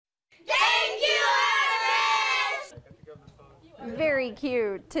Very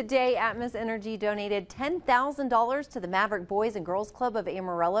cute. Today, Atmos Energy donated $10,000 to the Maverick Boys and Girls Club of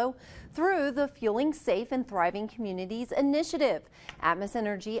Amarillo through the Fueling Safe and Thriving Communities initiative. Atmos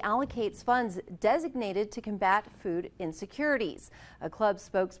Energy allocates funds designated to combat food insecurities. A club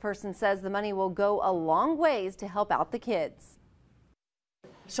spokesperson says the money will go a long ways to help out the kids.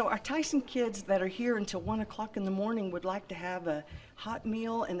 So our Tyson kids that are here until 1 o'clock in the morning would like to have a hot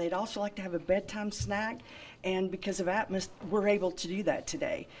meal, and they'd also like to have a bedtime snack. And because of Atmos, we're able to do that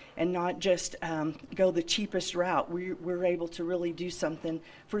today and not just go the cheapest route. We're able to really do something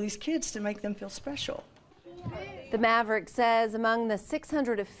for these kids to make them feel special. The Maverick says among the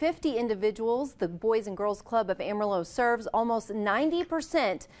 650 individuals the Boys and Girls Club of Amarillo serves, almost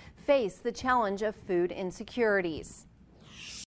 90% face the challenge of food insecurities.